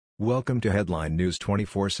Welcome to Headline News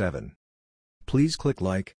 24/7. Please click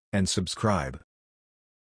like and subscribe.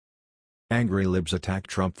 Angry Libs attack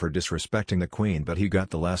Trump for disrespecting the Queen, but he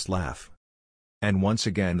got the last laugh. And once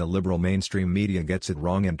again the liberal mainstream media gets it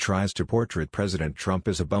wrong and tries to portray President Trump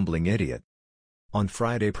as a bumbling idiot. On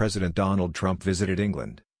Friday, President Donald Trump visited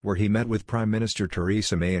England, where he met with Prime Minister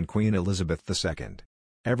Theresa May and Queen Elizabeth II.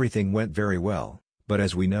 Everything went very well, but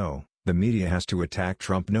as we know, the media has to attack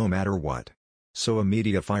Trump no matter what. So a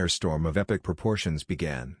media firestorm of epic proportions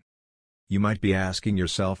began. You might be asking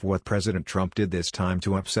yourself what President Trump did this time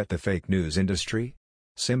to upset the fake news industry?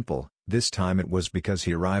 Simple, this time it was because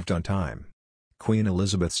he arrived on time. Queen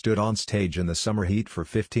Elizabeth stood on stage in the summer heat for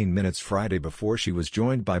 15 minutes Friday before she was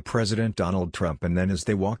joined by President Donald Trump, and then as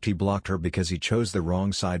they walked he blocked her because he chose the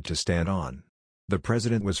wrong side to stand on. The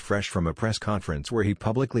president was fresh from a press conference where he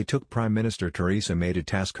publicly took Prime Minister Theresa May to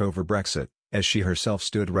task over Brexit, as she herself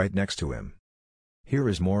stood right next to him. Here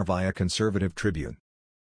is more via Conservative Tribune.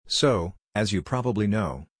 So, as you probably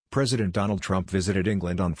know, President Donald Trump visited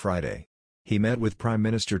England on Friday. He met with Prime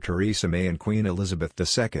Minister Theresa May and Queen Elizabeth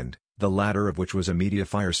II, the latter of which was a media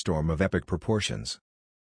firestorm of epic proportions.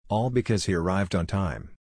 All because he arrived on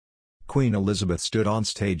time. Queen Elizabeth stood on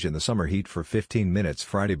stage in the summer heat for 15 minutes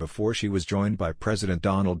Friday before she was joined by President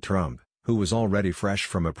Donald Trump, who was already fresh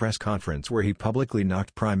from a press conference where he publicly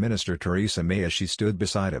knocked Prime Minister Theresa May as she stood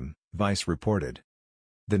beside him, Vice reported.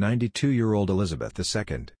 The 92-year-old Elizabeth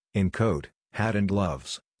II, in coat, hat and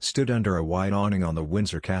gloves, stood under a wide awning on the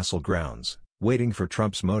Windsor Castle grounds, waiting for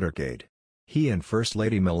Trump's motorcade. He and First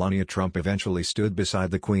Lady Melania Trump eventually stood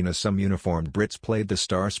beside the Queen as some uniformed Brits played the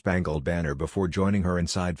Star-Spangled Banner before joining her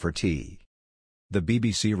inside for tea. The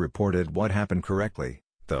BBC reported what happened correctly,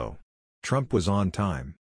 though. Trump was on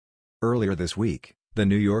time. Earlier this week, the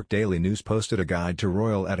New York Daily News posted a guide to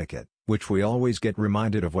royal etiquette, which we always get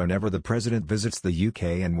reminded of whenever the president visits the UK,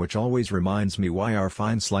 and which always reminds me why our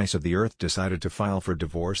fine slice of the earth decided to file for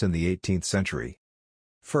divorce in the 18th century.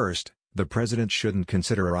 First, the president shouldn't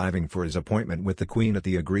consider arriving for his appointment with the Queen at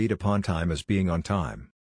the agreed-upon time as being on time.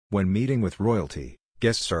 When meeting with royalty,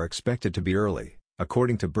 guests are expected to be early,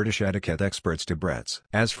 according to British etiquette experts to Brits.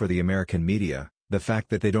 As for the American media, the fact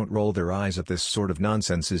that they don't roll their eyes at this sort of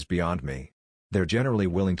nonsense is beyond me. They're generally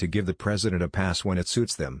willing to give the president a pass when it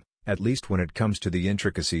suits them, at least when it comes to the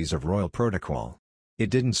intricacies of royal protocol. It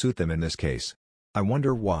didn't suit them in this case. I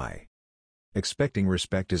wonder why. Expecting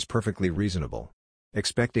respect is perfectly reasonable.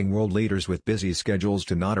 Expecting world leaders with busy schedules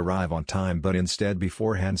to not arrive on time but instead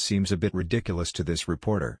beforehand seems a bit ridiculous to this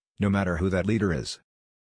reporter, no matter who that leader is.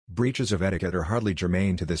 Breaches of etiquette are hardly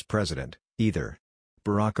germane to this president, either.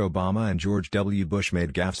 Barack Obama and George W. Bush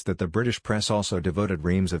made gaffes that the British press also devoted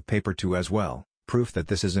reams of paper to as well, proof that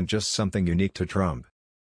this isn't just something unique to Trump.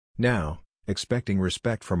 Now, expecting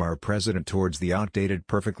respect from our president towards the outdated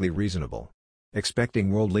perfectly reasonable.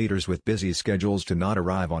 Expecting world leaders with busy schedules to not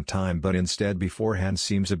arrive on time but instead beforehand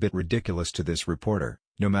seems a bit ridiculous to this reporter,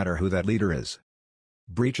 no matter who that leader is.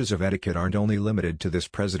 Breaches of etiquette aren't only limited to this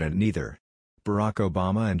president neither. Barack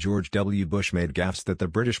Obama and George W. Bush made gaffes that the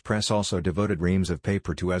British press also devoted reams of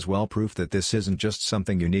paper to as well, proof that this isn't just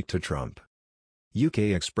something unique to Trump. UK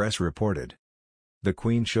Express reported. The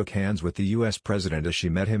Queen shook hands with the US President as she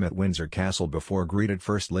met him at Windsor Castle before greeted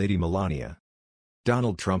First Lady Melania.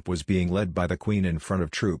 Donald Trump was being led by the Queen in front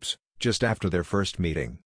of troops, just after their first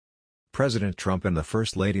meeting. President Trump and the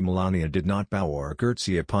First Lady Melania did not bow or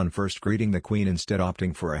curtsy upon first greeting the Queen, instead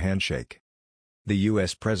opting for a handshake. The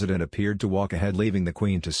US President appeared to walk ahead, leaving the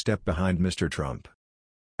Queen to step behind Mr. Trump.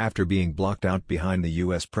 After being blocked out behind the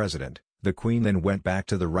US President, the Queen then went back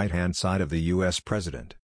to the right-hand side of the US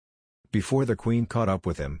President. Before the Queen caught up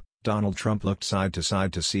with him, Donald Trump looked side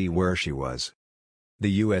to see where she was.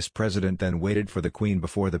 The US President then waited for the Queen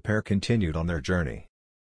before the pair continued on their journey.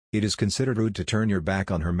 It is considered rude to turn your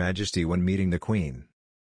back on Her Majesty when meeting the Queen.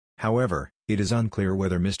 However, it is unclear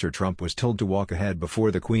whether Mr. Trump was told to walk ahead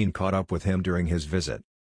before the Queen caught up with him during his visit.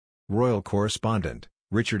 Royal correspondent,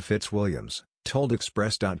 Richard Fitzwilliams, told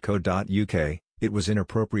Express.co.uk, it was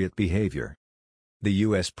inappropriate behavior. The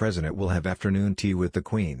US President will have afternoon tea with the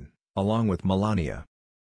Queen, along with Melania.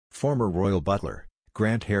 Former royal butler,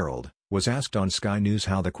 Grant Harold, was asked on Sky News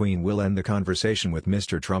how the Queen will end the conversation with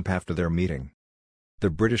Mr. Trump after their meeting. The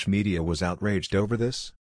British media was outraged over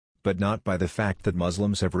this, but not by the fact that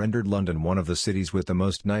Muslims have rendered London one of the cities with the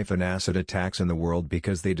most knife and acid attacks in the world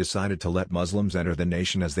because they decided to let Muslims enter the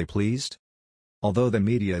nation as they pleased. Although the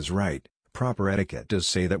media is right, proper etiquette does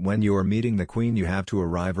say that when you are meeting the Queen you have to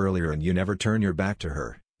arrive earlier and you never turn your back to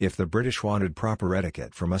her. If the British wanted proper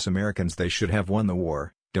etiquette from us Americans, they should have won the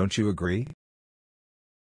war, don't you agree?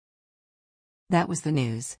 That was the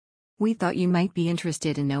news. We thought you might be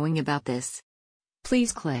interested in knowing about this.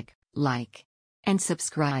 Please click like and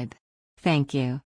subscribe. Thank you.